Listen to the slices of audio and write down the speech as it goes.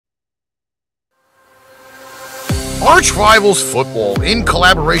Arch Rivals Football, in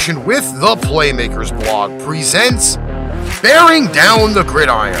collaboration with the Playmakers blog, presents Bearing Down the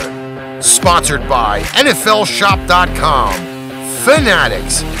Gridiron, sponsored by NFLShop.com,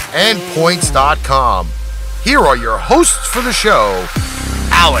 Fanatics, and Points.com. Here are your hosts for the show,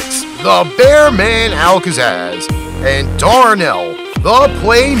 Alex, the Bearman Alcazaz, and Darnell, the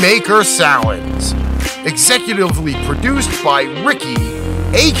Playmaker Salins. Executively produced by Ricky,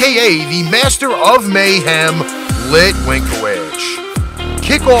 a.k.a. the Master of Mayhem, Litwinkowicz.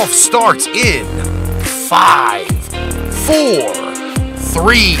 Kickoff starts in 5, 4,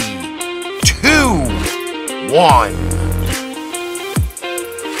 3, 2, 1.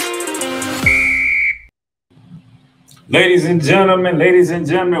 Ladies and gentlemen,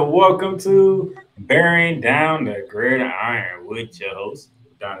 welcome to Bearing Down the Gridiron with your host,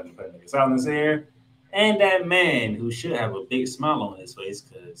 Donald the Silence here, and that man who should have a big smile on his face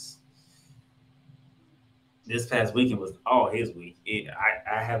because this past weekend was all his week.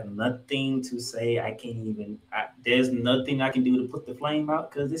 I have nothing to say. I can't even. There's nothing I can do to put the flame out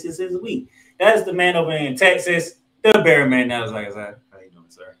because this is his week. That is the man over in Texas, the Bear Man. That was like I said. How you doing,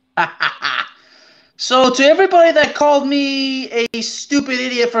 sir? So to everybody that called me a stupid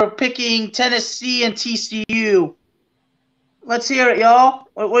idiot for picking Tennessee and TCU, let's hear it, y'all.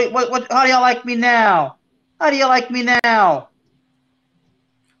 What? How do y'all like me now? How do you like me now?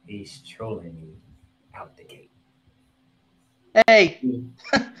 He's trolling you out the gate. Hey,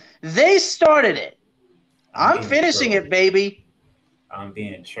 they started it. I'm finishing it, baby. I'm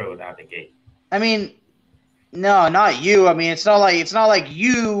being trolled out the gate. I mean, no, not you. I mean, it's not like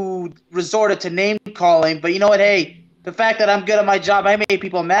you resorted to name calling, but you know what? Hey, the fact that I'm good at my job, I made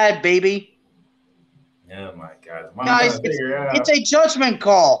people mad, baby. Oh my God, guys, it's a judgment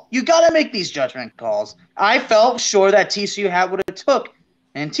call. You got to make these judgment calls. I felt sure that TCU had what it took,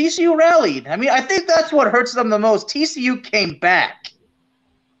 and TCU rallied. I mean, I think that's what hurts them the most. TCU came back.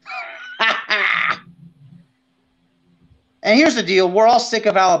 And here's the deal. We're all sick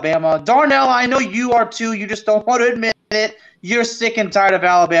of Alabama. Darnell, I know you are too. You just don't want to admit it. You're sick and tired of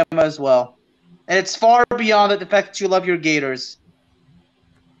Alabama as well. And it's far beyond the fact that you love your Gators.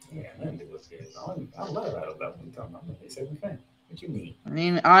 Yeah, nothing to do with Gators. I love Alabama. What you mean? I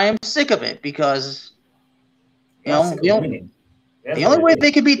mean, I am sick of it because, you know, the only way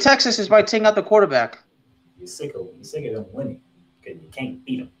they can beat Texas is by taking out the quarterback. You're sick of them winning because you can't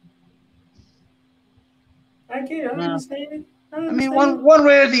beat them. I get it. I understand it. I mean, one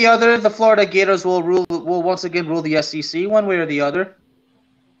way or the other, the Florida Gators will once again rule the SEC. One way or the other.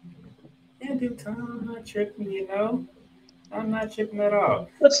 Yeah, dude, I'm not tripping. You know, I'm not tripping at all.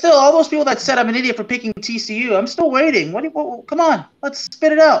 But still, all those people that said I'm an idiot for picking TCU, I'm still waiting. Come on, let's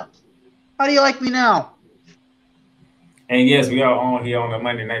spit it out. How do you like me now? And yes, we are on here on a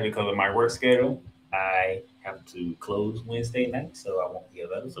Monday night because of my work schedule. I have to close Wednesday night, so I won't be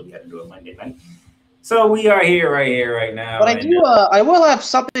available. So we have to do it Monday night. So we are right now. But I will have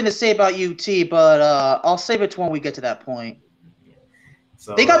something to say about UT, but I'll save it to when we get to that point.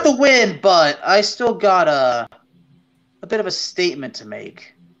 So, they got the win, but I still got a bit of a statement to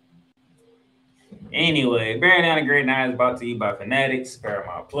make. Anyway, Bearing Down the Great Night is brought to you by Fanatics,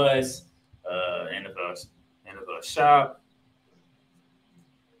 Paramount Plus, NFL Shop,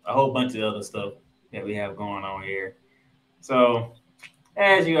 a whole bunch of other stuff that we have going on here. So,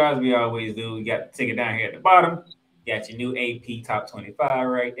 as we always do, we got the ticket down here at the bottom. Got your new AP Top 25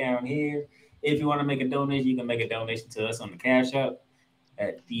 right down here. If you want to make a donation, you can make a donation to us on the Cash App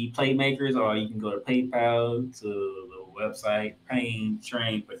at the Playmakers, or you can go to PayPal to the website Pain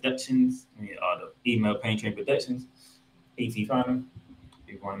Train Productions, or the email Pain Train Productions, PT Final.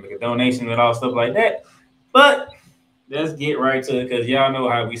 If you want to make a donation and all stuff like that. But let's get right to it because y'all know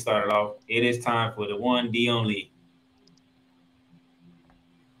how we started off. It is time for the one, the only.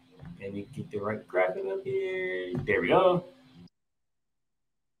 Let me get the right graphic up here. There we go.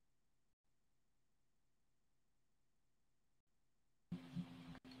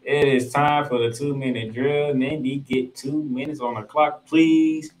 It is time for the 2-minute drill. Nandy, get 2 minutes on the clock,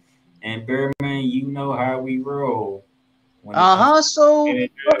 please. And Bearman, you know how we roll. So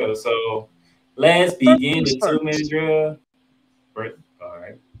let's begin the 2-minute drill. All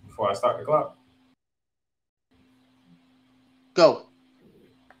right. Before I start the clock. Go.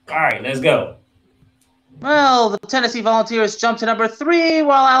 All right, let's go. Well, the Tennessee Volunteers jump to number 3,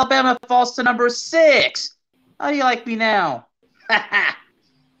 while Alabama falls to number 6. How do you like me now?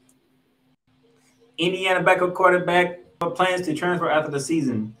 Indiana backup quarterback plans to transfer after the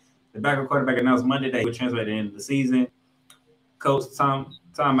season. The backup quarterback announced Monday that he would transfer at the end of the season. Coach Tom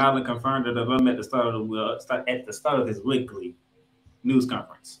Allen confirmed the development at the start of his weekly news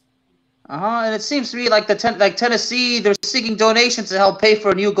conference. And it seems to me like Tennessee, they're seeking donations to help pay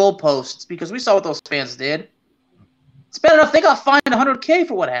for new goalposts because we saw what those fans did. It's bad enough they got fined $100K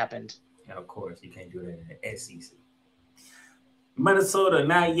for what happened. And of course, you can't do that in the SEC. Minnesota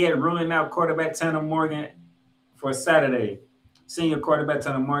not yet ruling out quarterback Tanner Morgan for Saturday. Senior quarterback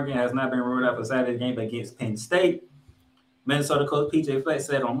Tanner Morgan has not been ruled out for Saturday's game against Penn State. Minnesota coach P.J. Fleck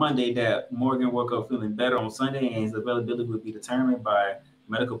said on Monday that Morgan woke up feeling better on Sunday and his availability would be determined by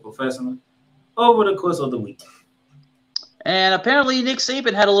medical professionals over the course of the week. And apparently Nick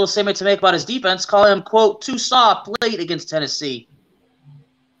Saban had a little statement to make about his defense, calling him, quote, too soft late against Tennessee.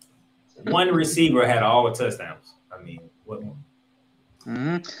 One receiver had all the touchdowns. I mean, what more?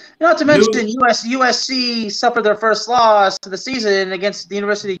 Not to mention USC suffered their first loss of the season against the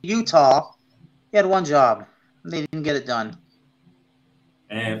University of Utah. He had one job. They didn't get it done.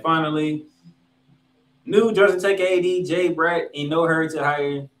 And finally, new Georgia Tech AD Jay Bratt in no hurry to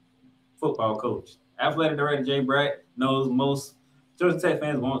hire football coach. Athletic director Jay Bratt knows most Georgia Tech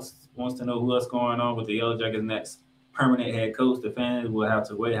fans wants to know what's going on with the Yellow Jackets' next permanent head coach. The fans will have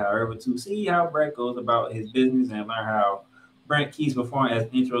to wait, however, to see how Bratt goes about his business and learn how Brent Keys performed as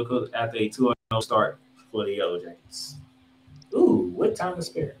intro coach after a 2-0 start for the Yellow Jackets. Ooh, what time to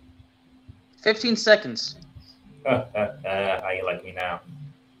spare? 15 seconds. How you like me now?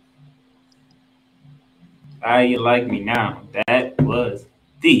 How you like me now? That was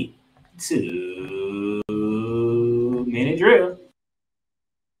the 2-minute drill.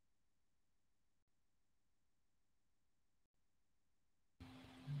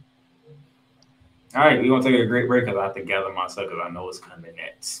 All right, we're going to take a great break because I have to gather myself because I know it's coming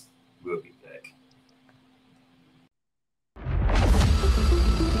next. We'll be back.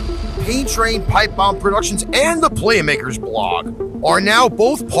 Paint Train Pipe Bomb Productions and the Playmakers blog are now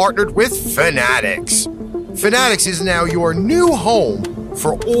both partnered with Fanatics. Fanatics is now your new home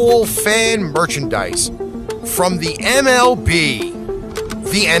for all fan merchandise from the MLB,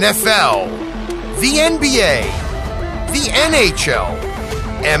 the NFL, the NBA, the NHL,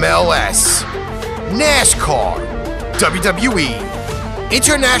 MLS, NASCAR, WWE,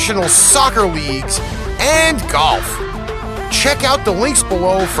 international soccer leagues, and golf. Check out the links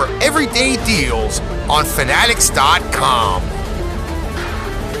below for everyday deals on fanatics.com.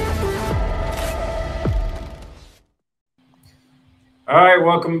 All right,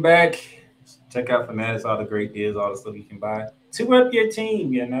 welcome back. Check out Fanatics, all the great deals, all the stuff you can buy to rep your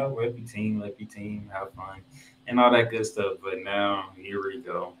team, rep your team, have fun, and all that good stuff. But now, here we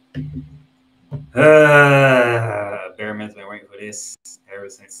go. Bearman's been waiting for this ever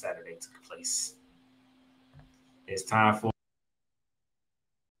since Saturday took place. It's time for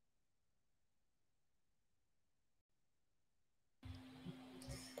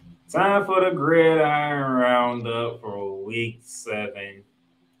the Gridiron Roundup for Week 7.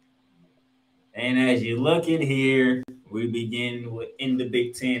 And as you look at here, we begin in the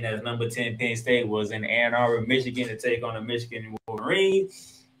Big Ten as number 10 Penn State was in Ann Arbor, Michigan to take on the Michigan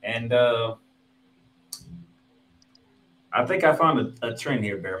Wolverines. And I think I found a trend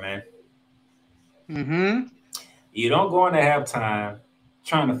here, Bearman. You don't go into halftime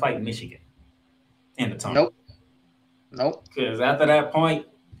trying to fight Michigan in the tournament. Nope. Because after that point,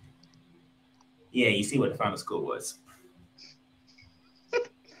 yeah, you see what the final score was.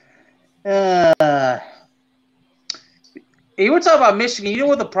 You were talking about Michigan. You know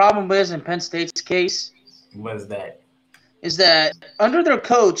what the problem is in Penn State's case? What is that? Is that under their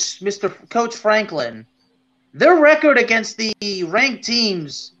coach, Coach Franklin, their record against the ranked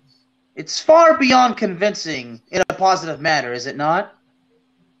teams, it's far beyond convincing in a positive manner, is it not?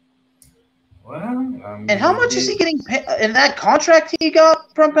 Well, I mean, and how much is he getting paid in that contract he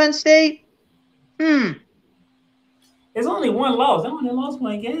got from Penn State? It's only one loss. They only lost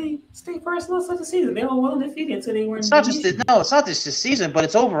one game. State first loss of the season. They were well defeated until they weren't. It's not just it's not just this season, but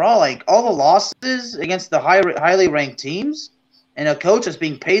it's overall like all the losses against the highly ranked teams, and a coach is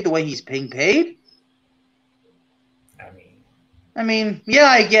being paid the way he's being paid. I mean, yeah,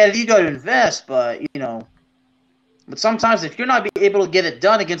 I get it. You got to invest, but but sometimes if you're not able to get it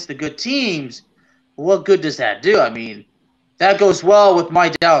done against the good teams, what good does that do? I mean, that goes well with my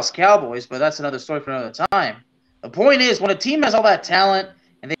Dallas Cowboys, but that's another story for another time. The point is, when a team has all that talent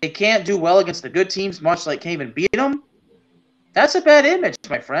and they can't do well against the good teams, much like can't even beat them, that's a bad image,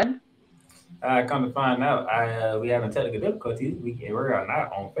 my friend. Come to find out, we having technical difficulties. We're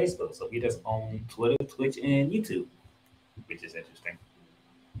not on Facebook, so we're just on Twitter, Twitch, and YouTube, which is interesting.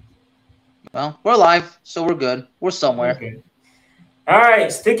 Well, we're live, so we're good. We're somewhere. Okay. All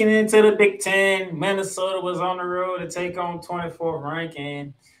right, sticking into the Big Ten, Minnesota was on the road to take on 24th ranked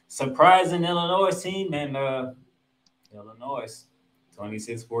and surprising Illinois team, and Illinois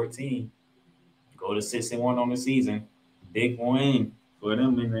 26-14. Go to 6-1 on the season. Big win for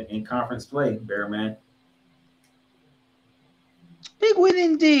them in conference play, Bearman. Big win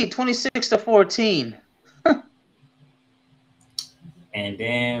indeed, 26-14. And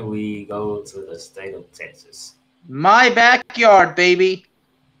then we go to the state of Texas. My backyard, baby.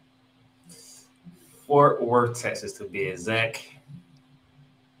 Fort Worth, Texas, to be exact.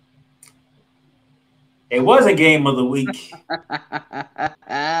 It was a game of the week.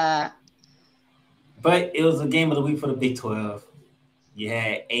 But it was a game of the week for the Big 12. You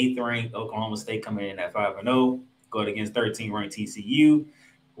had 8th-ranked Oklahoma State coming in at 5-0, going against 13th-ranked TCU,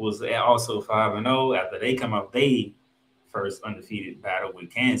 who was also 5-0 after they come up. They first undefeated battle with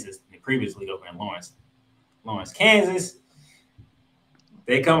Kansas, previously over in Lawrence, Kansas.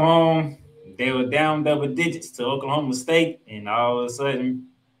 They come home. They were down double digits to Oklahoma State, and all of a sudden,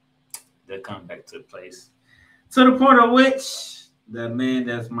 the comeback took place. To the point of which the man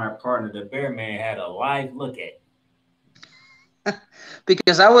that's my partner, the Bear Man, had a live look at.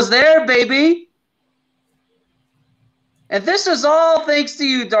 Because I was there, baby. And this is all thanks to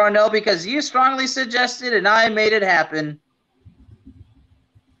you, Darnell, because you strongly suggested and I made it happen.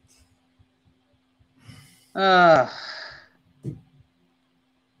 Now,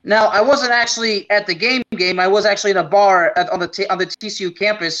 I wasn't actually at the game. I was actually in a bar on the TCU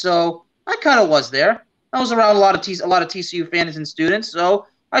campus, so I kind of was there. I was around a lot of TCU fans and students, so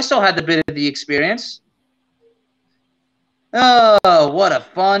I still had the bit of the experience. Oh, what a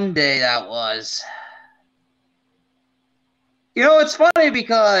fun day that was. You know, it's funny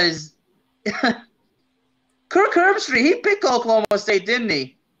because Kirk Herbstreit, he picked Oklahoma State, didn't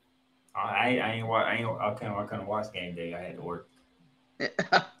he? I couldn't watch game day. I had to work. So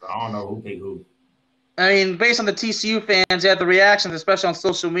I don't know who picked who. I mean, based on the TCU fans, yeah, the reactions, especially on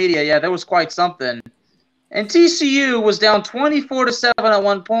social media, yeah, that was quite something. And TCU was down 24-7 at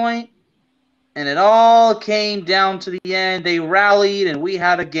one point, and it all came down to the end. They rallied, and we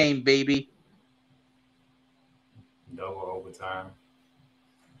had a game, baby. Double overtime.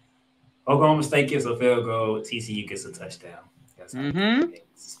 Oklahoma State gets a field goal. TCU gets a touchdown. That's how it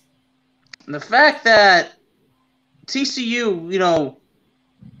is. And the fact that TCU, you know,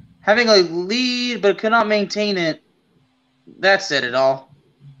 having a lead but could not maintain it, that said it all.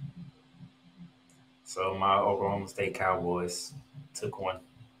 So my Oklahoma State Cowboys took one.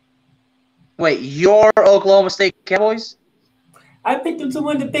 Wait, your Oklahoma State Cowboys? I picked them to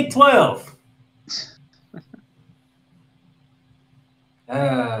win the Big 12.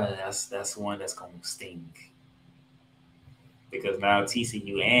 That's one that's going to sting. Because now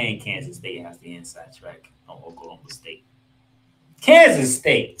TCU and Kansas State has the inside track on Oklahoma State. Kansas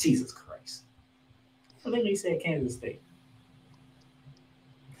State, Jesus Christ. I think they said Kansas State.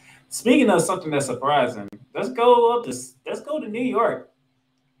 Speaking of something that's surprising, let's go to New York.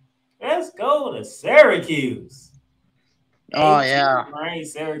 Let's go to Syracuse. Oh, yeah. Right,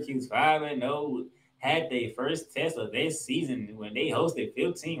 Syracuse 5-0 had their first test of this season when they hosted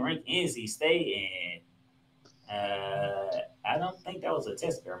 15th-ranked NC State, and I don't think that was a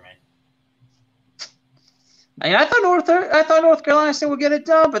test, man. I mean, I thought North Carolina State would get it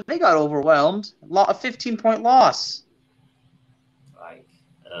done, but they got overwhelmed. A 15-point loss. Like,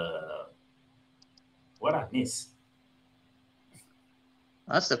 what I miss?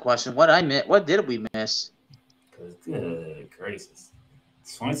 That's the question. What did we miss? Because good gracious,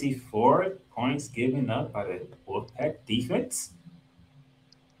 24 points given up by the Wolfpack defense.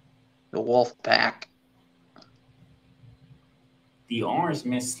 The Wolfpack. The Orange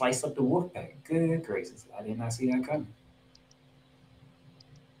men sliced up the Wolfpack. Good gracious, I did not see that coming.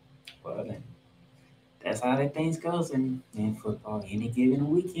 Well then, that's how that things goes in football. Any given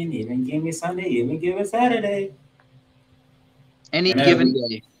weekend, even given Sunday, even given Saturday. Any given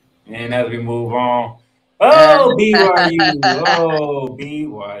day. And as we move on, oh, BYU, oh,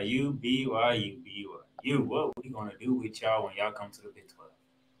 BYU. What are we going to do with y'all when y'all come to the Big 12?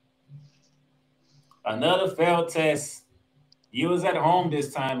 Another failed test. You was at home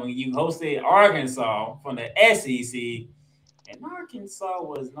this time when you hosted Arkansas from the SEC, and Arkansas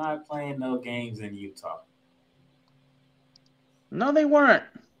was not playing no games in Utah. No, they weren't.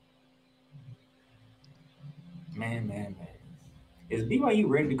 Man. Is BYU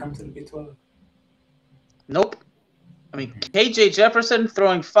ready to come to the Big 12? Nope. I mean, KJ Jefferson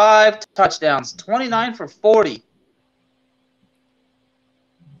throwing 5 touchdowns, 29 for 40.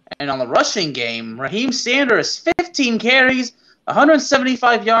 And on the rushing game, Raheem Sanders, 15 carries,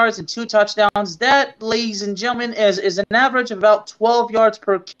 175 yards, and 2 touchdowns. That, ladies and gentlemen, is an average of about 12 yards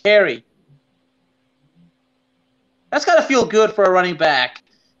per carry. That's got to feel good for a running back.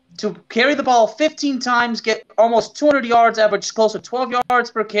 to carry the ball 15 times, get almost 200 yards, average close to 12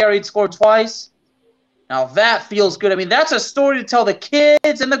 yards per carry, scored twice. Now that feels good. I mean, that's a story to tell the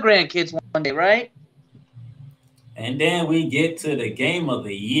kids and the grandkids one day, right? And then we get to the game of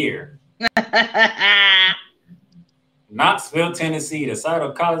the year. Knoxville, Tennessee, the site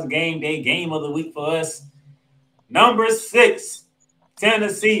of college game day, game of the week for us. Number 6,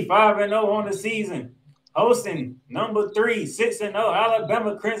 Tennessee, 5-0 on the season. Hosting number 3, 6-0,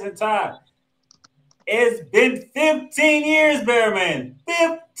 Alabama Crimson Tide. It's been 15 years, Bearman.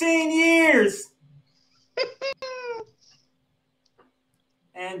 15 years.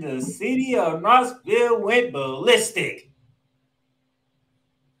 And the city of Knoxville went ballistic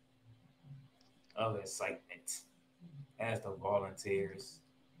of excitement as the Volunteers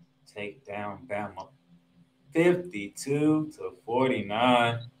take down Bama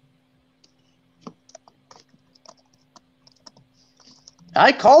 52-49.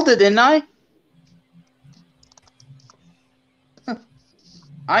 I called it, didn't I?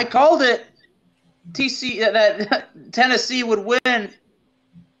 I called it. That Tennessee would win.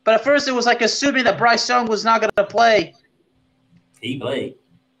 But at first it was like assuming that Bryce Young was not going to play. He played.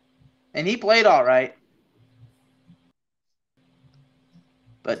 And he played all right.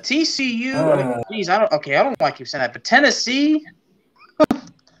 But TCU, geez, I don't know why I keep saying that, but Tennessee,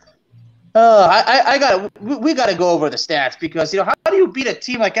 we got to go over the stats because, how do you beat a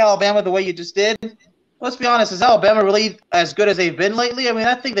team like Alabama the way you just did? Let's be honest, is Alabama really as good as they've been lately? I mean,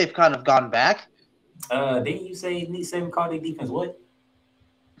 I think they've kind of gone back. Didn't you say Nick Saban called their defense what?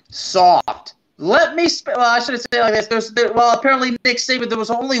 Soft. Let me I should have said it like this. Apparently Nick Saban, there was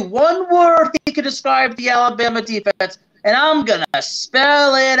only one word he could describe the Alabama defense, and I'm going to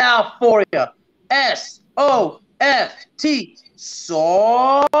spell it out for you. S-O-F-T.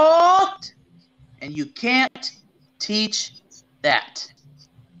 Soft. And you can't teach that.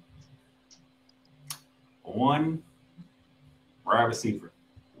 One wide receiver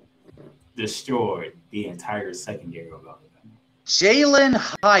destroyed the entire secondary of Alabama. Jalen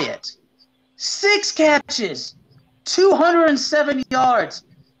Hyatt. 6 catches, 207 yards,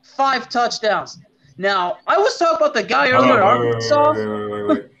 5 touchdowns. Now, I was talking about the guy earlier in Arkansas.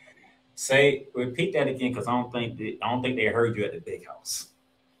 Wait. Repeat that again, because I don't think they heard you at the big house.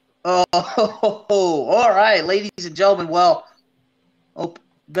 Oh, all right, ladies and gentlemen. Well,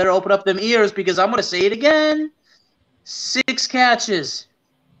 better open up them ears because I'm going to say it again. 6 catches,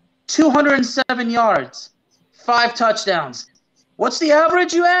 207 yards, 5 touchdowns. What's the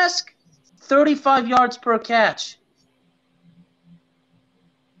average, you ask? 35 yards per catch.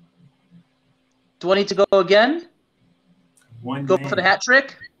 Do I need to go again? Go for the hat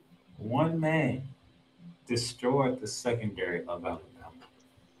trick? One man destroyed the secondary of Alabama.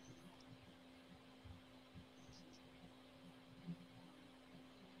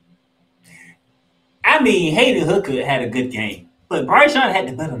 I mean, Hayden Hooker had a good game, but Bryce Young had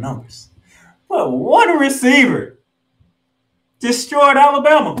the better numbers. But one receiver destroyed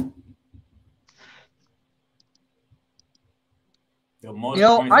Alabama.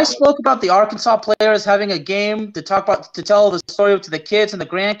 I spoke about the Arkansas players having a game to tell the story to the kids and the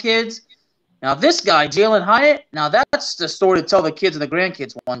grandkids. Now, this guy, Jalen Hyatt, now that's the story to tell the kids and the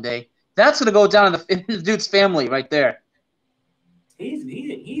grandkids one day. That's going to go down in the dude's family right there.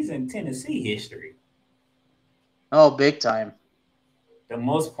 He's in Tennessee history. Oh, big time. The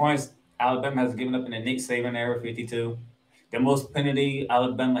most points Alabama has given up in the Nick Saban era, 52. The most penalty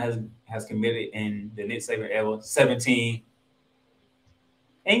Alabama has committed in the Nick Saban era, 17.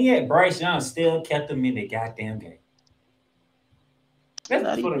 And yet Bryce Young still kept them in the goddamn game.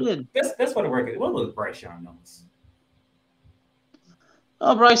 That's what the record. What was Bryce Young numbers?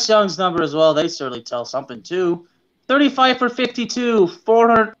 Oh, Bryce Young's number as well. They certainly tell something too. 35 for 52,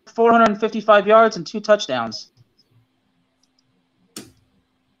 455 yards, and 2 touchdowns.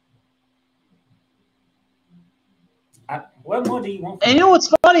 What more do you want? And you know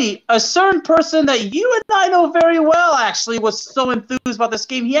what's funny? A certain person that you and I know very well actually was so enthused about this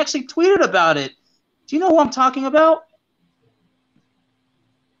game, he actually tweeted about it. Do you know who I'm talking about?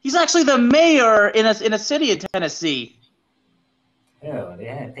 He's actually the mayor in a city in Tennessee. Hell, they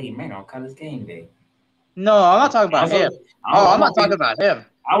had Peyton Manning on college game day. No, I'm not talking about him. I'm not talking about him.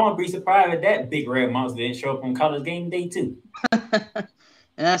 I won't be surprised if that big red monster didn't show up on college game day too.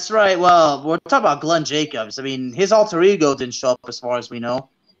 And that's right. Well, we're talking about Glenn Jacobs. I mean, his alter ego didn't show up as far as we know.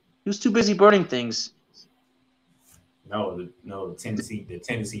 He was too busy burning things. No, the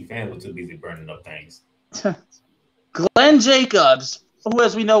Tennessee fans were too busy burning up things. Glenn Jacobs, who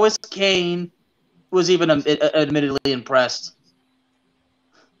as we know is Kane, was even admittedly impressed.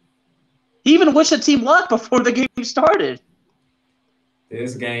 He even wished the team luck before the game started.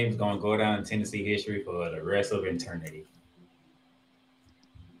 This game is going to go down in Tennessee history for the rest of eternity.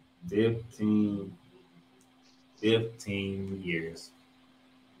 15 years.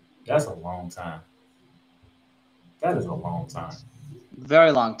 That's a long time. That is a long time.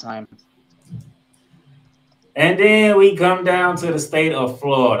 Very long time. And then we come down to the state of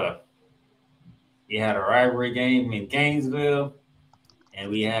Florida. We had a rivalry game in Gainesville,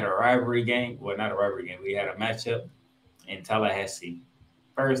 and we had a rivalry game. Well, not a rivalry game. We had a matchup in Tallahassee.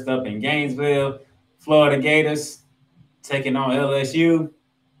 First up in Gainesville, Florida Gators taking on LSU.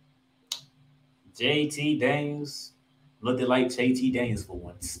 JT Daniels looked like JT Daniels for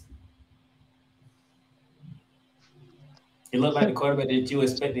once. He looked like the quarterback that you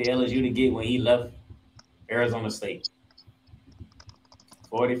expected LSU to get when he left Arizona State.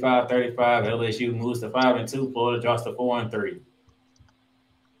 45-35, LSU moves to 5-2. Florida drops to 4-3.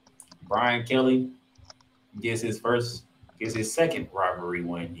 Brian Kelly gets his second rivalry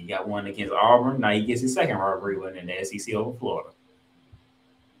win. He got one against Auburn. Now he gets his second rivalry win in the SEC over Florida.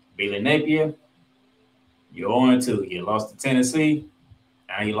 Billy Napier, you're 0-2. You lost to Tennessee.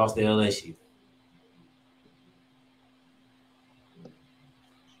 Now you lost to LSU.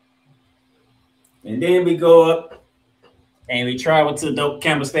 And then we go up and we travel to Doak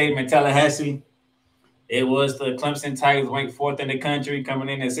Campbell Stadium in Tallahassee. It was the Clemson Tigers ranked 4th in the country, coming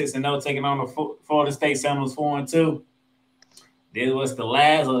in at 6-0, taking on the Florida State Seminoles 4-2. This was the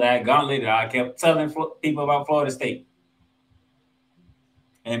last of that gauntlet that I kept telling people about Florida State.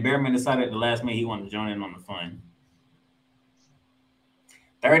 And Bearman decided at the last minute he wanted to join in on the fun.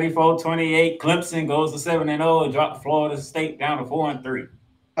 34-28, Clemson goes to 7-0 and dropped Florida State down to 4-3.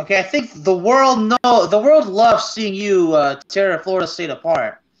 Okay, I think the world loves seeing you tear Florida State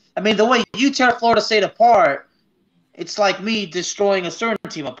apart. I mean, the way you tear Florida State apart, it's like me destroying a certain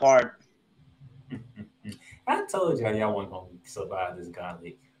team apart. I told y'all wasn't going to survive this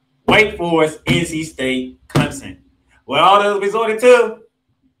gauntlet. Wake Forest, NC State, Clemson. What all those resorted to?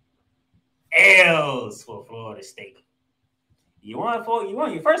 L's for Florida State. You won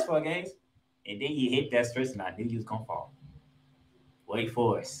your first 4 games, and then you hit that stretch, and I knew you was going to fall. Wake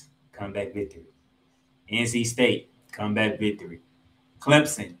Forest, comeback victory. NC State, comeback victory.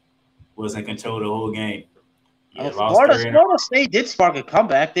 Clemson was in control of the whole game. Florida State did spark a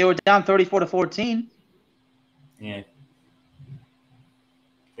comeback. They were down 34-14. Yeah.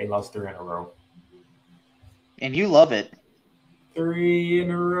 They lost 3 in a row. And you love it. 3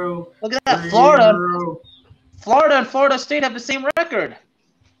 in a row. Look at that. Florida and Florida State have the same record.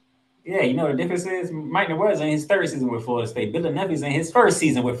 Yeah, you know the difference is Mike Norvell's in his 3rd season with Florida State. Billy Nephe's in his 1st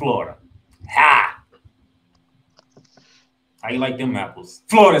season with Florida. Ha! How you like them apples?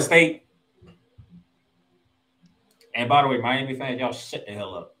 Florida State. And by the way, Miami fans, y'all shut the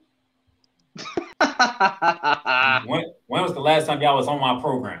hell up. When was the last time y'all was on my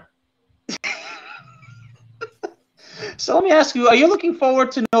program? So let me ask you, are you looking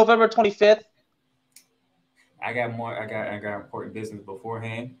forward to November 25th? I got important business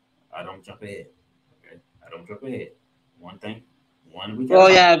beforehand. I don't jump ahead. Okay? I don't jump ahead. One week.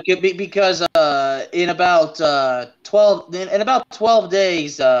 Well, yeah, because in about 12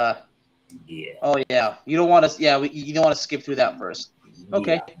 days. Yeah. Oh yeah, you don't want to. Yeah, you don't want to skip through that first.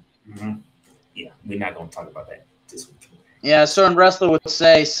 Okay. Yeah. Mm-hmm. Yeah, we're not going to talk about that this week. Yeah, a certain wrestler would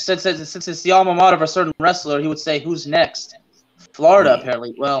say, since it's the alma mater of a certain wrestler, he would say, "Who's next?" Florida,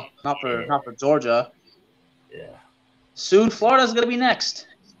 apparently. Well, not for Georgia. Yeah. Soon, Florida's gonna be next.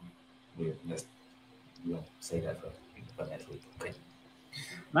 We don't say that for next week. Okay.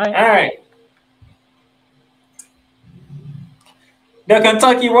 All right. All right. The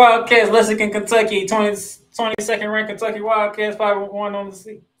Kentucky Wildcats, Lexington, Kentucky, 22nd ranked Kentucky Wildcats, 5-1 on the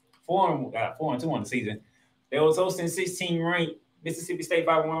season, 4-2 on the season. They was hosting 16 ranked Mississippi State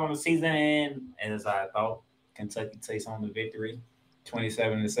 5-1 on the season, and as I thought, Kentucky takes home the victory,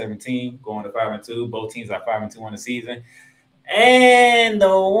 27-17, going to 5-2. Both teams are 5-2 on the season. And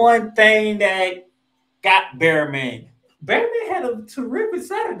the one thing that got Bearman had a terrific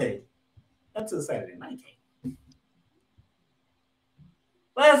Saturday until Saturday night game.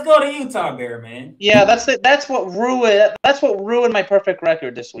 Let's go to Utah, Bearman. Yeah, that's what ruined my perfect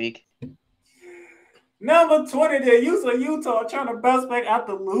record this week. Number 20, the Utah trying to bounce back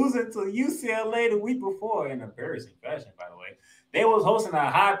after losing to UCLA the week before in embarrassing fashion, by the way. They was hosting a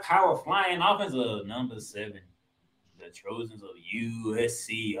high-power flying offense of number 7. The Trojans of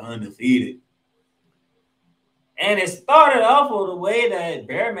USC undefeated. And it started off with the way that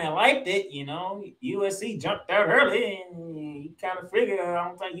Bearman liked it. You know, USC jumped out early, and you kind of figured, I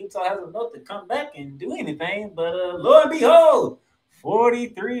don't think Utah has enough to come back and do anything. But lo and behold,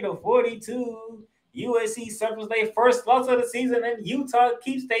 43-42, USC suffers their first loss of the season, and Utah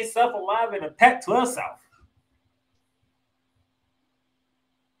keeps themselves alive in the Pac-12 South.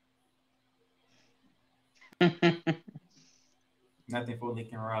 Nothing for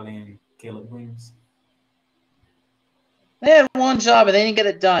Lincoln Riley and Caleb Williams. They had one job and they didn't get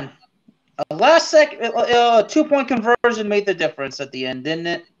it done. A last second, 2-point conversion made the difference at the end, didn't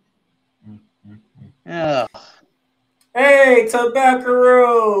it? Ugh. Hey,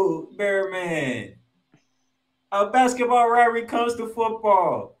 Tobacco Bearman. A basketball rivalry comes to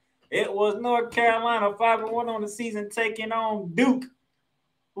football. It was North Carolina 5-1 on the season taking on Duke,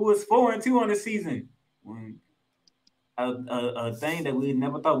 who was 4-2 on the season. A thing that we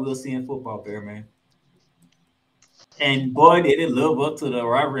never thought we would see in football, Bearman. And boy, did it live up to the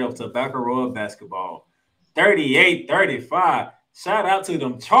rivalry of Tobacco Road basketball. 38-35. Shout out to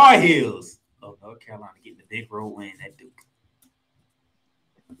them Char Heels of North Carolina getting the big road win at Duke.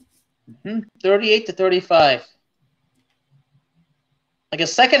 38-35. Like a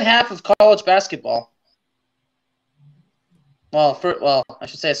second half of college basketball. Well, I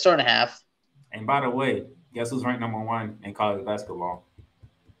should say a certain half. And by the way, guess who's ranked number 1 in college basketball?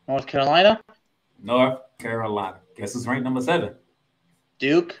 North Carolina? North Carolina. Guess who's ranked number 7?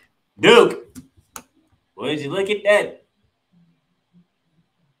 Duke. Duke. Would you look at that?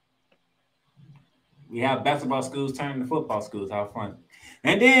 We have basketball schools turning to football schools. How fun.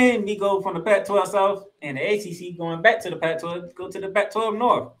 And then we go from the Pac-12 South and the ACC going back to the Pac-12, go to the Pac-12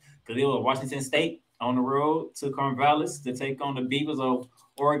 North. Because it was Washington State on the road to Corvallis to take on the Beavers of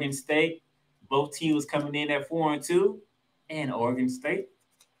Oregon State. Both teams coming in at 4-2. And Oregon State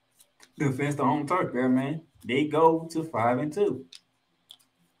defends the home turf there, man. They go to 5-2 to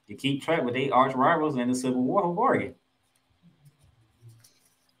keep track with their arch rivals in the Civil War of Oregon.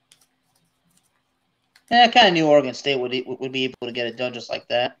 Yeah, I kind of knew Oregon State would be able to get it done just like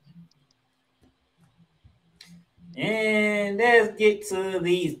that. And let's get to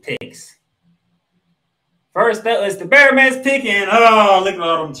these picks. First up is the Bearman's picking. Oh, look at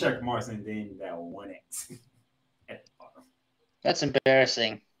all them check marks and then that 1X at the bottom. That's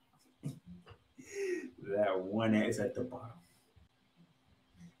embarrassing. That 1X at the bottom.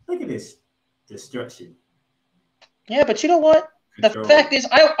 Look at this destruction. Yeah, but you know what? Control. The fact is,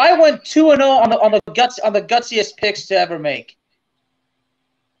 I went 2-0 on the gutsiest picks to ever make.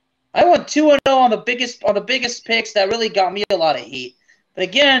 I went 2-0 on the biggest picks that really got me a lot of heat. But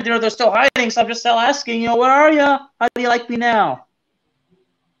again, they're still hiding, so I'm just still asking, where are you? How do you like me now?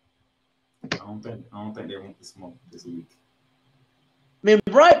 I don't think they want the smoke this week. I mean,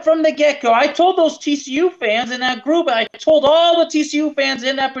 right from the get-go, I told those TCU fans in that group, I told all the TCU fans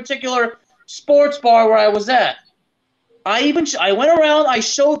in that particular sports bar where I was at. I went around, I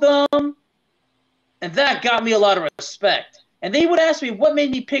showed them, and that got me a lot of respect. And they would ask me, what made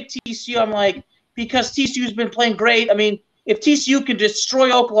me pick TCU? I'm like, because TCU's been playing great. I mean, if TCU can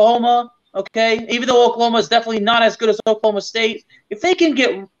destroy Oklahoma, okay, even though Oklahoma is definitely not as good as Oklahoma State, if they can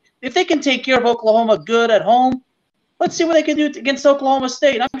take care of Oklahoma good at home, let's see what they can do against Oklahoma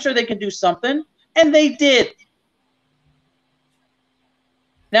State. I'm sure they can do something, and they did.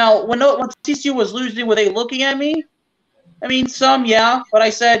 Now, when TCU was losing, were they looking at me? I mean, some, yeah, but I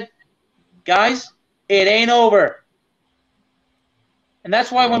said, guys, it ain't over. And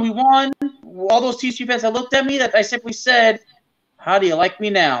that's why when we won, all those TCU fans that looked at me, that I simply said, how do you like me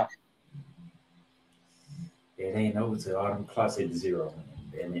now? It ain't over till all them clocks hit 0.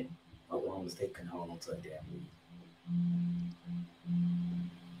 Damn it. Oklahoma State couldn't hold on to a damn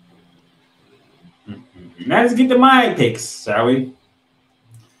lead. Now let's get to my picks, shall we?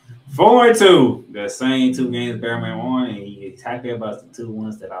 4-2. The same 2 games Bearman won, and he's happy about the 2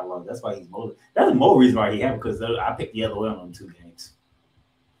 ones that I lost. That's why he's more. That's more reason why he happy, because I picked the other way on 2 games.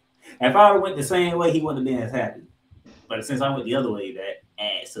 If I went the same way, he wouldn't have been as happy. But since I went the other way, that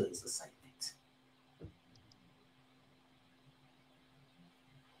adds to his excitement.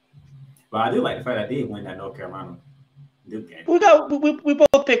 But I do like the fact I did win that North Carolina Duke game. We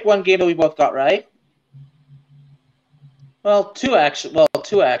both picked one game that we both got right. Well, two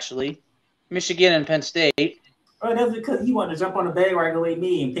actually. Michigan and Penn State. Oh, that's because he wanted to jump on the bandwagon with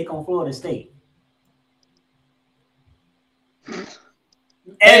me and pick on Florida State.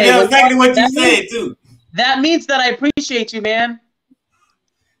 And that's exactly what you said, too. That means that I appreciate you, man.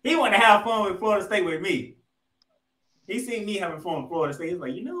 He wanted to have fun with Florida State with me. He seen me having fun with Florida State. He's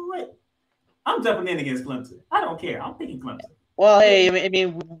like, you know what? I'm jumping in against Clemson. I don't care. I'm picking Clemson. Well, hey, I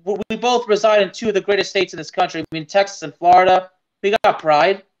mean, we both reside in 2 of the greatest states in this country. I mean, Texas and Florida. We got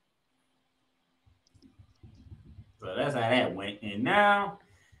pride. So that's how that went. And now,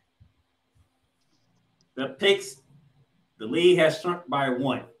 the picks, the lead has shrunk by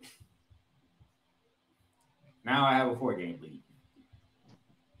 1. Now I have a 4-game lead.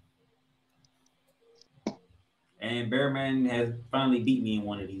 And Bearman has finally beat me in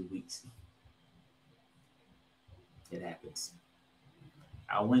one of these weeks. It happens.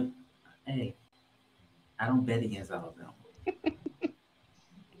 Hey, I don't bet against Alabama.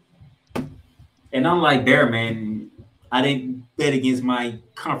 And unlike Bearman, I didn't bet against my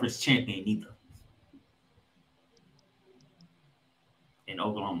conference champion either. In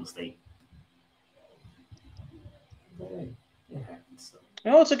Oklahoma State. It happens. So.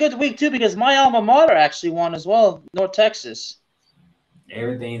 You know, it's a good week, too, because my alma mater actually won as well, North Texas.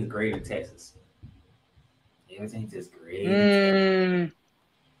 Everything's great in Texas. Everything's just great.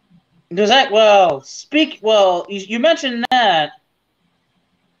 Does that, you mentioned that.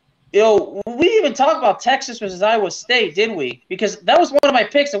 We even talked about Texas versus Iowa State, didn't we? Because that was one of my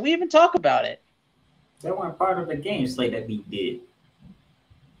picks, and we even talked about it. That wasn't part of the game slate that we did.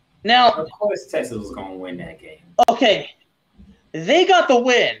 Now, of course, Texas was going to win that game. Okay. They got the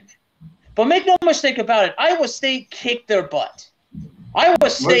win. But make no mistake about it, Iowa State kicked their butt. Iowa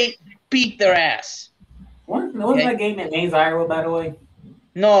State beat their ass. Wasn't that game at Ames, Iowa, by the way?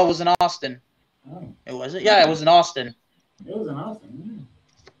 No, it was in Austin. Oh. It wasn't? Yeah, it was in Austin. It was in Austin, yeah.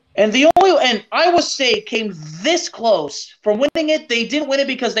 And Iowa State came this close from winning it. They didn't win it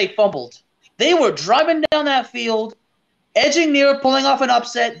because they fumbled. They were driving down that field, edging near pulling off an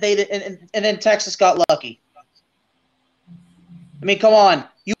upset. And then Texas got lucky. I mean, come on.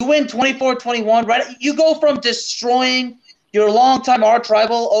 You win 24-21, right? You go from destroying your longtime arch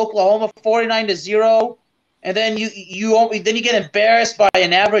rival Oklahoma 49-0, and then you get embarrassed by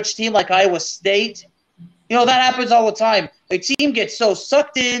an average team like Iowa State. You know, that happens all the time. A team gets so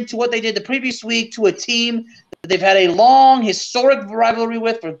sucked into what they did the previous week to a team that they've had a long, historic rivalry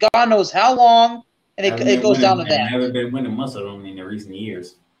with for God knows how long, and it goes down to that. Never been winning muscle on in the recent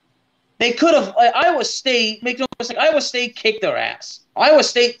years. They could have Iowa State. Make no mistake, Iowa State kicked their ass. Iowa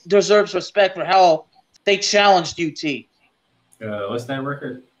State deserves respect for how they challenged UT. What's that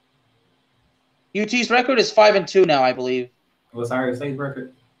record? UT's record is 5-2 now, I believe. What's Iowa State's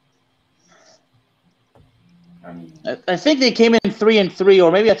record? I think they came in 3-3,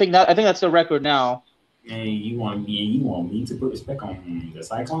 or maybe I think that's the record now. And you want me to put respect on the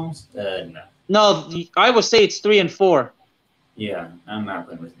Cyclones? No. No, Iowa State's 3-4. Yeah, I'm not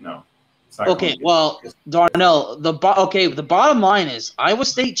putting no. Cyclones. Okay, well, Darnell, the bottom line is Iowa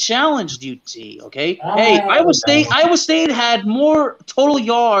State challenged UT. Okay, Iowa State had more total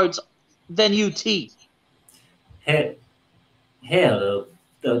yards than UT. Hell,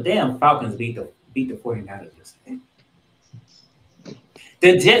 the damn Falcons beat the 49ers.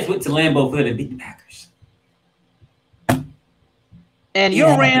 The Jets went to Lambeau Field and beat the Packers. And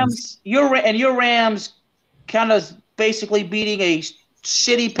your Rams kind of basically beating a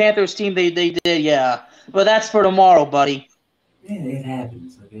shitty Panthers team they did, yeah. But that's for tomorrow, buddy. Yeah, it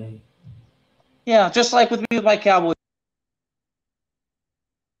happens, okay? Yeah, just like with me with my Cowboys.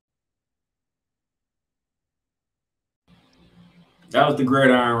 That was the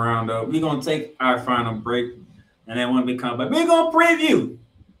Gridiron Roundup. We're going to take our final break. And then when we come back, we're going to preview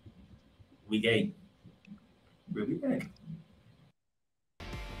Week 8. We'll be back.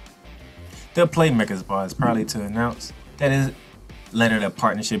 The Playmakers Bar is proudly to announce that it landed a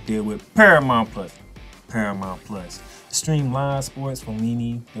partnership deal with Paramount Plus. Paramount Plus. Stream live sports from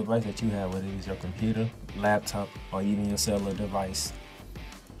any device that you have, whether it's your computer, laptop, or even your cellular device.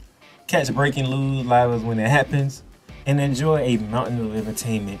 Catch breaking news live when it happens, and enjoy a mountain of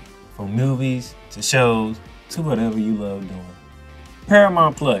entertainment from movies to shows to whatever you love doing.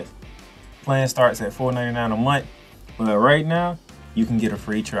 Paramount Plus. Plan starts at $4.99 a month, but right now you can get a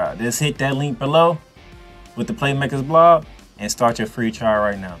free trial. Just hit that link below with the Playmakers blog and start your free trial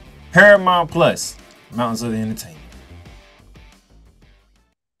right now. Paramount Plus, mountains of entertainment.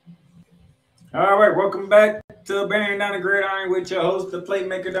 All right, welcome back to Bearing Down the Gridiron with your host, the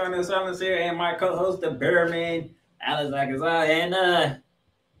Playmaker Darnell Silence here, and my co-host, the Bearman, Alex Akazai, and I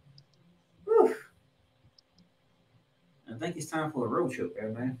think it's time for a road trip,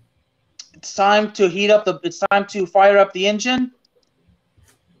 man. It's time to it's time to fire up the engine.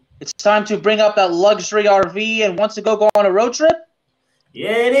 It's time to bring up that luxury RV and wants to go on a road trip. Yeah,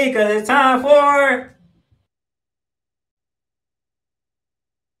 it is, because it's time for...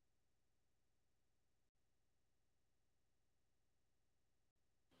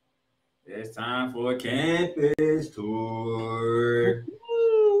 It's time for a campus tour.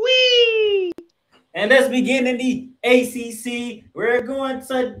 Woo-wee! And let's begin in the ACC. We're going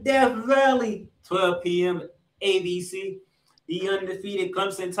to Death Valley, 12 p.m. ABC. The undefeated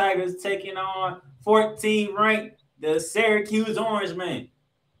Clemson Tigers taking on 14th ranked the Syracuse Orangemen.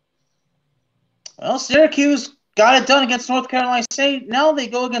 Well, Syracuse got it done against North Carolina State. Now they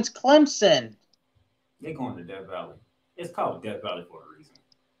go against Clemson. They're going to Death Valley. It's called Death Valley for a reason.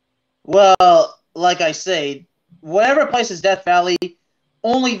 Well, like I say, whatever place is Death Valley,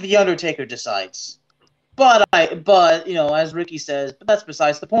 only the Undertaker decides. But as Ricky says, but that's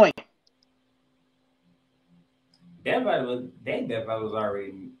besides the point. Death Valley was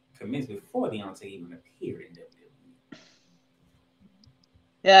already commenced before the Undertaker even appeared in WWE.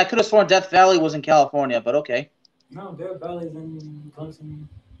 Yeah, I could have sworn Death Valley was in California, but okay. No, Death Valley's in Clemson.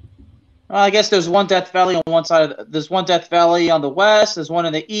 Well, I guess there's one Death Valley on one side. There's one Death Valley on the west. There's one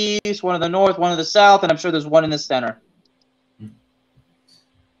in the east, one in the north, one in the south, and I'm sure there's one in the center.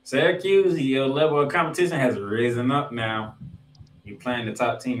 Syracuse, your level of competition has risen up now. You're playing the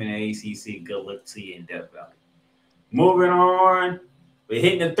top team in the ACC. Good luck to you in Death Valley. Moving on. We're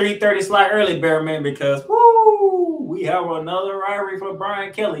hitting the 3:30 slot early, Bearman, because we have another rivalry for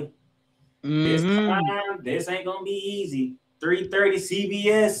Brian Kelly. This time, this ain't going to be easy. 3:30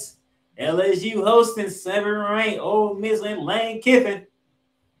 CBS. LSU hosting 7th-ranked Ole Miss and Lane Kiffin.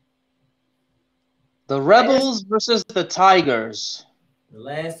 The Rebels versus the Tigers. The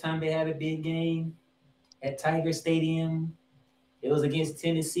last time they had a big game at Tiger Stadium, it was against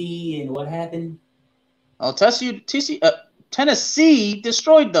Tennessee, and what happened? Oh, Tennessee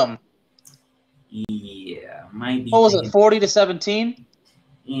destroyed them. Yeah, might be. What was it, 40-17?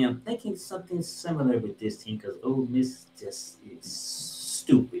 Yeah, I'm thinking something similar with this team because Ole Miss just is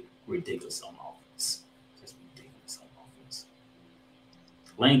stupid, ridiculous on offense. Just ridiculous on offense.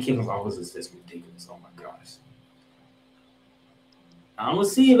 Lane Kiffin's offense is just ridiculous. Oh my gosh. I'm gonna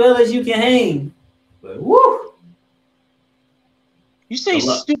see if LSU can hang, but woo! You say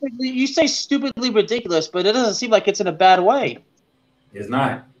stupidly ridiculous, but it doesn't seem like it's in a bad way. It's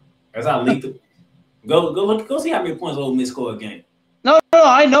not. That's how lethal. Go see how many points Ole Miss scored a game. No,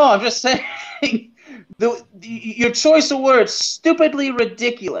 I know. I'm just saying your choice of words, stupidly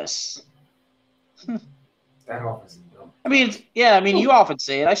ridiculous. That offense is dumb. I mean, you often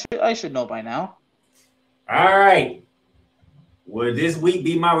say it. I should know by now. All right. Will this week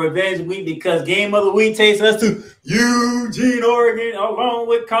be my revenge week because game of the week takes us to Eugene, Oregon, along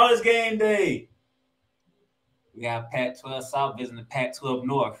with College Game Day. We got Pac-12 South visiting the Pac-12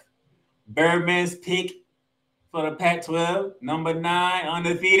 North. Birdman's pick for the Pac-12, number 9,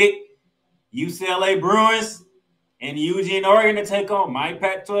 undefeated, UCLA Bruins, and Eugene, Oregon to take on my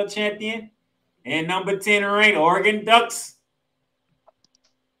Pac-12 champion and number 10 ranked Oregon Ducks.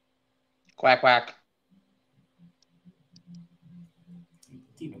 Quack, quack.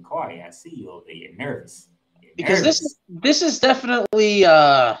 Keeping quiet. I see you over there. You're nervous. Because this is definitely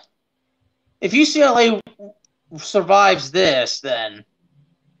if UCLA survives this, then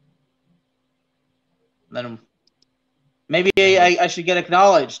maybe I should get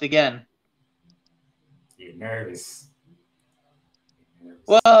acknowledged again. You're nervous.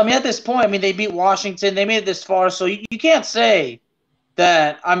 Well, I mean, at this point, they beat Washington. They made it this far, so you can't say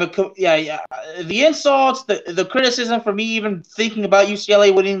that I'm the insults, the criticism for me even thinking about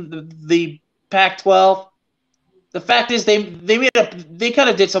UCLA winning the Pac-12. The fact is they kind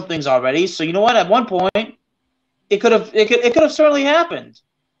of did some things already. So you know what? At one point, it could have certainly happened.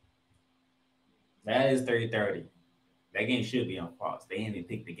 That is 30-30. That game should be on Fox. They didn't even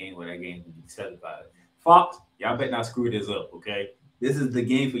pick the game where that game would be certified. Fox, y'all better not screw this up, okay? This is the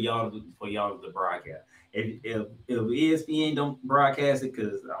game for y'all to broadcast. If ESPN don't broadcast it,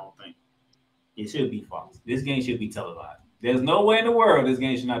 because I don't think it should be Fox. This game should be televised. There's no way in the world this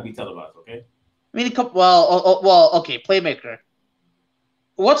game should not be televised, okay? Okay, Playmaker.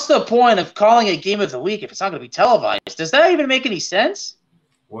 What's the point of calling it Game of the Week if it's not going to be televised? Does that even make any sense?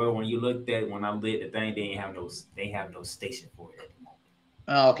 Well, when I lit the thing, they have no station for it at the moment.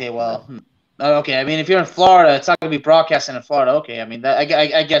 Oh, okay, well, okay. I mean, if you're in Florida, it's not going to be broadcasting in Florida. Okay, I mean,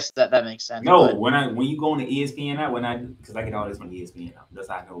 I guess that makes sense. No, but when you go on the ESPN app, because I get all this from ESPN app, that's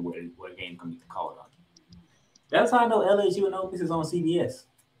how I know what game can be called on. That's how I know LSU and Ole Miss is on CBS.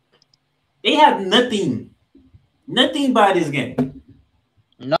 They have nothing by this game.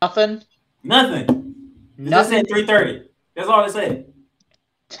 Nothing. It just said 3:30. That's all it said.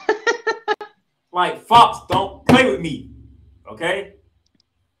 Like, Fox, don't play with me, okay?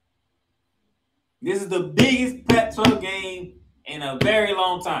 This is the biggest Pac-12 game in a very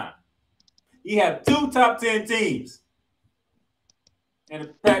long time. You have 2 top 10 teams in the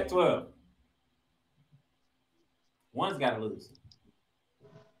Pac-12. One's got to lose.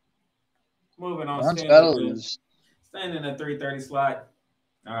 Moving on. One's got to lose. Staying in the 3:30 slot.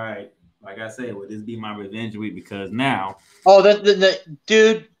 All right. Like I said, will this be my revenge week? Because now. Oh,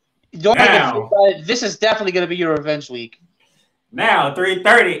 dude. Don't even think about it. This is definitely going to be your revenge week. Now,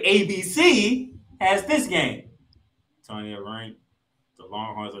 3:30 ABC has this game. Tony ranked the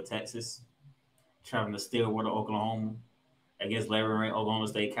Longhorns of Texas, traveling to Stillwater, Oklahoma, against level-ranked Oklahoma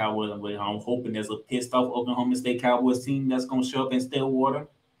State Cowboys. I'm hoping there's a pissed-off Oklahoma State Cowboys team that's going to show up in Stillwater.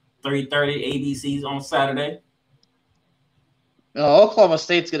 3:30 ABCs on Saturday. No, Oklahoma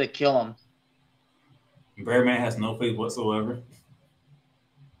State's going to kill them. Bearman has no faith whatsoever.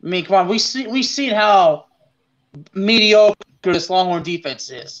 I mean, come on. We've seen how mediocre this Longhorn defense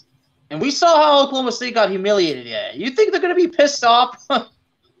is. And we saw how Oklahoma State got humiliated. Yeah, you think they're going to be pissed off?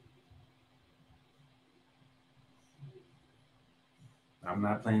 I'm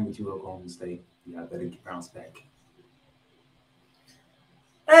not playing with you, Oklahoma State. Y'all better bounce back.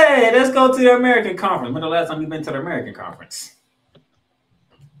 Hey, let's go to the American Conference. When the last time you've been to the American Conference?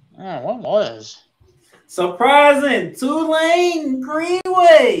 Oh, what was? Surprising Tulane Green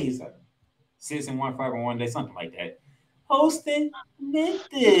Waves. 6-1, 5-1 day, something like that. Hosting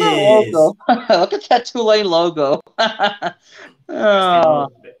Memphis. Look at that Tulane logo. That's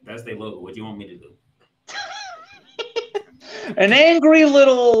their logo. What do you want me to do? An angry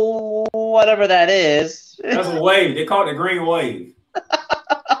little whatever that is. That's a wave. They call it the Green Wave.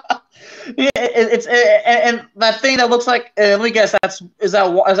 Yeah, it's and that thing that looks like. Let me guess. Is that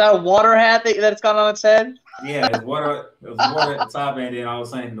a water hat that's got on its head? Yeah, it's water. There's water at the top, and then all of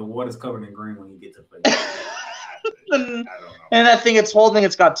a sudden the water's covered in green when you get to the place. I don't know. And that thing it's holding,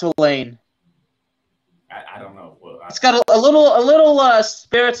 it's got Tulane. I don't know. Well, it's got a little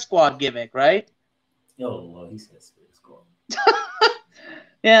Spirit Squad gimmick, right? Oh Lord, he said Spirit Squad.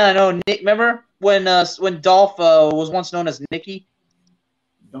 Yeah, I know. Nick, remember when Dolph was once known as Nicky?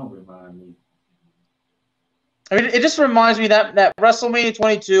 Don't remind me. I mean, it just reminds me that WrestleMania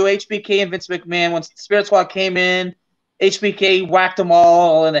 22, HBK and Vince McMahon, when Spirit Squad came in, HBK whacked them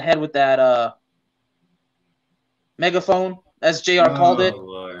all in the head with that megaphone, as JR called it.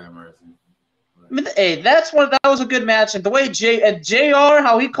 Lord have mercy. I mean, hey, that was a good match, and the way JR,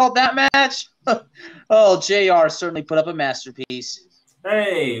 how he called that match, oh, JR certainly put up a masterpiece.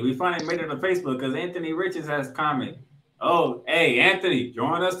 Hey, we finally made it on Facebook because Anthony Richards has comment. Oh, hey, Anthony,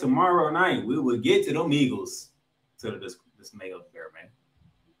 join us tomorrow night. We will get to them Eagles. To this mega bear, man.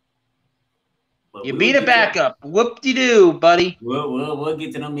 But you beat it back up. Whoop-de-doo, buddy. We'll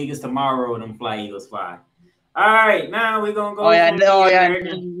get to them Eagles tomorrow. Them fly Eagles fly. All right, now we're gonna go. Now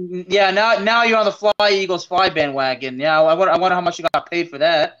you're on the Fly Eagles fly bandwagon. Yeah, I wonder how much you got paid for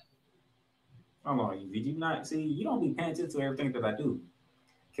that. Hold on, did you not see? You don't be paying attention to everything that I do.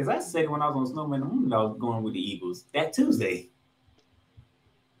 Because I said when I was on Snowman, I was going with the Eagles that Tuesday.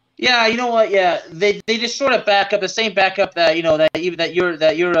 Yeah, you know what? Yeah, they just sort of back up the same backup that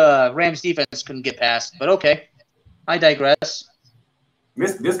your Rams defense couldn't get past. But okay, I digress.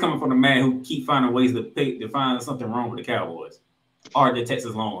 This coming from the man who keep finding ways to find something wrong with the Cowboys or the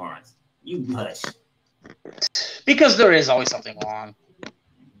Texas Longhorns. You hush. Because there is always something wrong.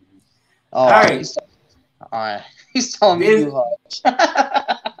 Oh, all right. He's telling me you hush.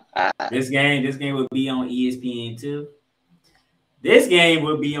 This game will be on ESPN2. This game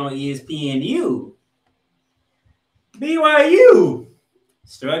will be on ESPNU. BYU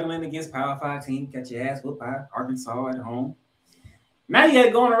struggling against Power 5 team. Got your ass whooped by Arkansas at home. Now you got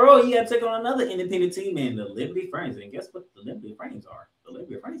to go on the road. You got to take on another independent team in the Liberty Frames. And guess what the Liberty Frames are? The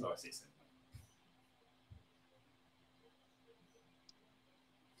Liberty Frames are 6-1.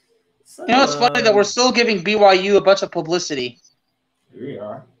 So, you know, it's funny that we're still giving BYU a bunch of publicity. Here we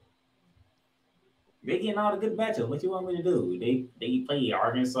are. They getting all the good matchups. What you want me to do? They play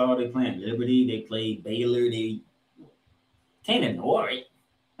Arkansas. They playing Liberty. They play Baylor. They can't ignore it.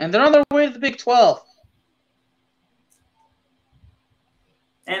 And they're on their way to the Big 12.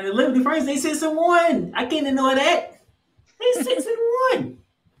 And the Liberty Frames, they 6-1. I can't ignore that. They 6-1.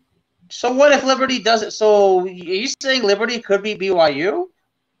 So what if Liberty does it? So are you saying Liberty could beat BYU?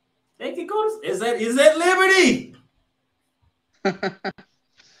 They could go to, is that Liberty?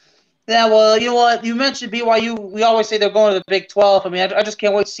 Yeah, well, you know what? You mentioned BYU. We always say they're going to the Big 12. I mean, I just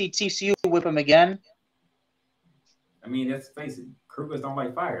can't wait to see TCU whip them again. I mean, let's face it. Cougars don't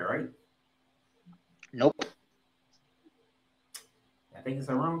like fire, right? Nope. I think it's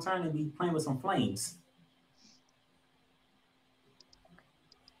a wrong time to be playing with some flames.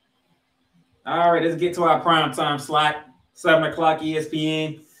 All right, let's get to our primetime slot. 7 o'clock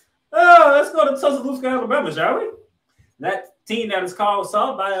ESPN. Oh, let's go to Tuscaloosa, Alabama, shall we? That team that is called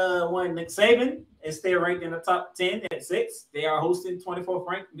Salt by one Nick Saban is still ranked in the top 10 at 6. They are hosting 24th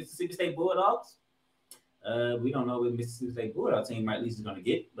ranked Mississippi State Bulldogs. We don't know what Mississippi State Bulldogs team Mike Leach is going to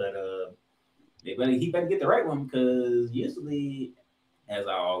get, but he better get the right one because usually, as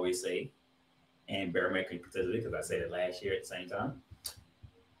I always say, and Bear Maker particularly because I said it last year at the same time,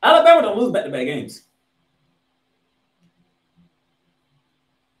 Alabama don't lose back-to-back games.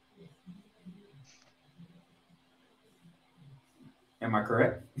 Am I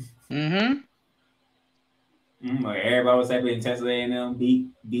correct? Mm-hmm. Like everybody was happy in Texas A&M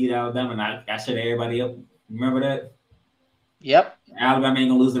beat Alabama, and I shut everybody up. Remember that? Yep. Alabama ain't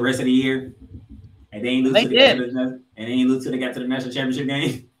gonna lose the rest of the year, and they ain't lose They till they did. got to the and they ain't lose till they got to the national championship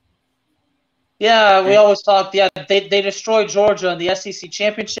game. Yeah, we always talk. Yeah, they destroyed Georgia in the SEC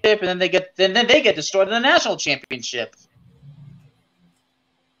championship, and then they get destroyed in the national championship.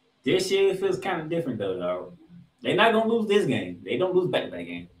 This year it feels kind of different though, dog. They're not gonna lose this game. They don't lose back-to-back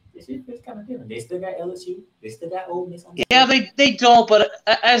game. This year feels kind of different. They still got LSU. They still got Ole Miss on the Yeah, they don't. But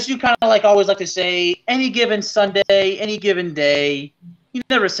as you kind of like always like to say, any given Sunday, any given day, you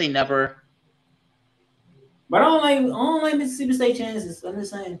never say never. But I don't like Mississippi State chances. I'm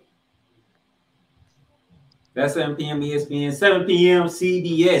just saying. That's 7 p.m. ESPN, 7 p.m.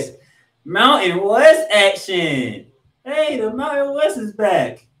 CBS. Mountain West action. Hey, the Mountain West is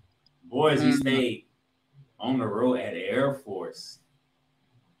back. Boise State on the road at Air Force.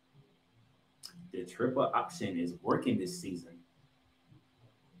 The triple option is working this season.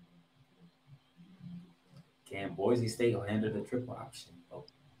 Can Boise State handle the triple option? Oh.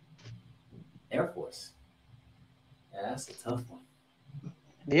 Air Force. Yeah, that's a tough one.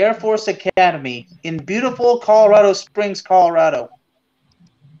 The Air Force Academy in beautiful Colorado Springs, Colorado.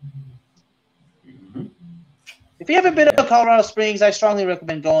 Mm-hmm. If you haven't been to Colorado Springs, I strongly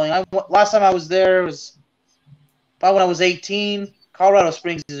recommend going. Last time I was there was about when I was 18. Colorado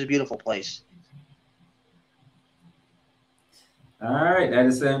Springs is a beautiful place. All right, that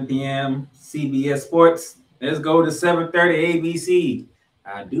is 7 p.m. CBS Sports. Let's go to 7:30 ABC.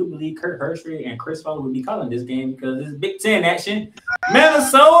 I do believe Kurt Hershey and Chris Fowler will be calling this game because it's Big Ten action.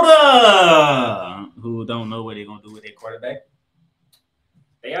 Minnesota, who don't know what they're going to do with their quarterback.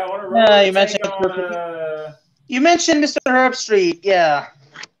 They are on the road. You mentioned Mr. Herbstreit. Yeah.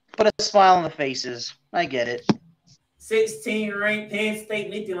 Put a smile on the faces. I get it. 16 ranked Penn State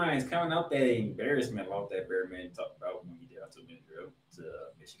Nittany Lions coming out that embarrassment off that Bearman talked about when he did out to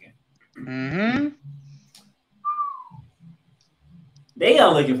Michigan. Mm-hmm. They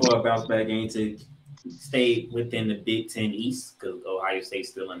are looking for a bounce back game to stay within the Big Ten East because Ohio State's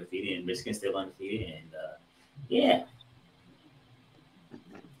still undefeated and Michigan's still undefeated. And yeah.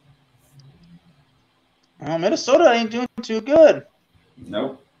 Well, Minnesota ain't doing too good.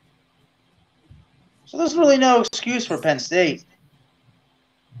 Nope. So there's really no excuse for Penn State.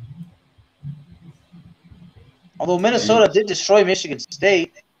 Although Minnesota did destroy Michigan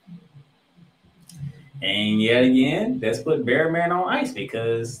State. And yet again, let's put Bearman on ice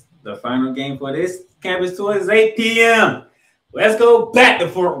because the final game for this campus tour is 8 p.m. Let's go back to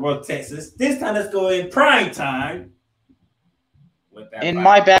Fort Worth, Texas. This time let's go in prime time. In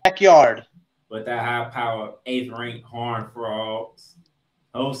my backyard. With that high-powered 8th-ranked Horned Frogs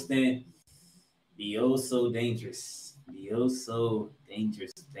hosting the dangerous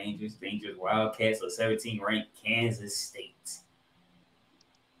Wildcats of 17th-ranked Kansas State.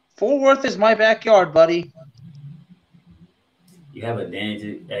 Fort Worth is my backyard, buddy. You have a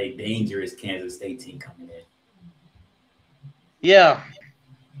dangerous Kansas State team coming in. Yeah.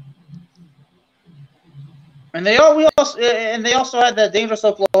 And they also had that dangerous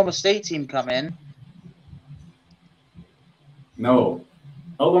Oklahoma State team come in. No.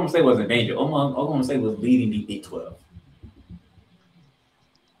 Oklahoma State wasn't dangerous. Oklahoma State was leading the Big 12.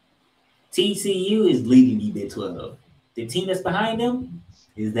 TCU is leading the Big 12. The team that's behind them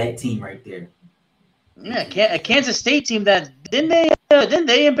is that team right there. Yeah, a Kansas State team that didn't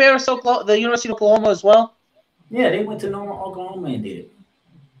they embarrass the University of Oklahoma as well? Yeah, they went to Norman, Oklahoma and did it.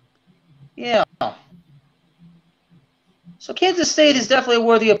 Yeah. So Kansas State is definitely a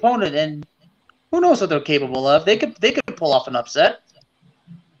worthy opponent, and who knows what they're capable of? They could pull off an upset.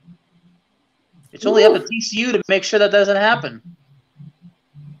 It's only up to TCU to make sure that doesn't happen.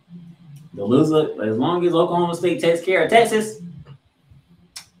 The loser, as long as Oklahoma State takes care of Texas,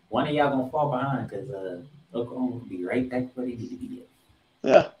 one of y'all gonna fall behind because Oklahoma will be right back where they need to be.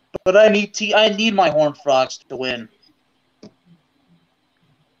 Yeah, but I need my Horned Frogs to win.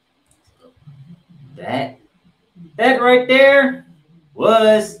 That right there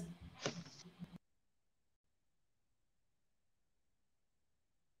was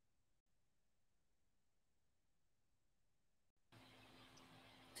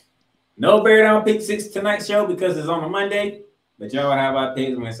no Bear Down Pick 6 tonight's show because it's on a Monday. But y'all have our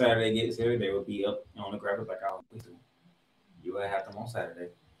picks when Saturday gets here. They will be up on the graphic like I always do. You will have them on Saturday.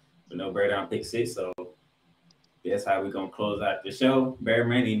 But no Bear Down Pick 6, so that's how we're going to close out the show.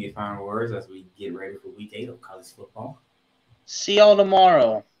 Bearman, any final words as we get ready for week 8 of college football? See y'all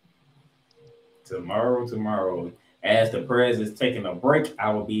tomorrow. Tomorrow. As the Prez is taking a break,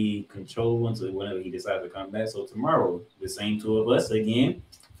 I will be controlled until whenever he decides to come back. So tomorrow, the same two of us again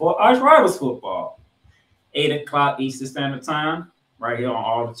for Arch Rivals football. 8 o'clock Eastern Standard Time, right here on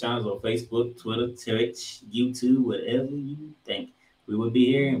all the channels on Facebook, Twitter, Twitch, YouTube, whatever you think. We will be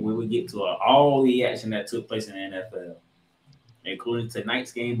here and we will get to all the action that took place in the NFL, including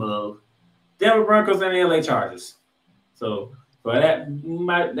tonight's game of Denver Broncos and the LA Chargers. So for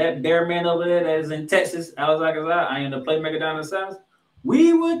that bear man over there that is in Texas, Alex Akazai, I am the playmaker down in the South.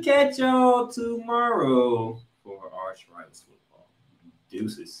 We will catch y'all tomorrow for Arch Rivals football.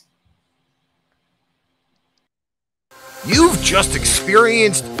 Deuces. You've just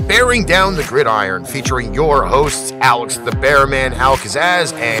experienced Bearing Down the Gridiron, featuring your hosts Alex the Bearman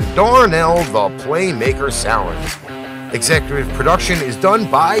Alcazaz and Darnell the Playmaker Salins. Executive production is done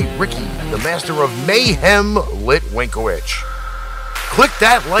by Ricky, the master of mayhem Litwinkowicz. Click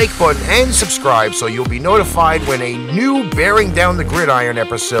that like button and subscribe so you'll be notified when a new Bearing Down the Gridiron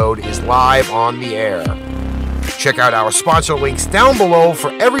episode is live on the air. Check out our sponsor links down below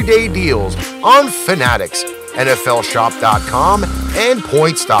for everyday deals on Fanatics, NFLshop.com, and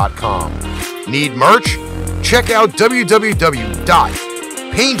Points.com. Need merch? Check out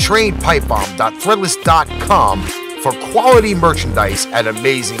www.paintrainpipebomb.threadless.com for quality merchandise at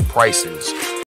amazing prices.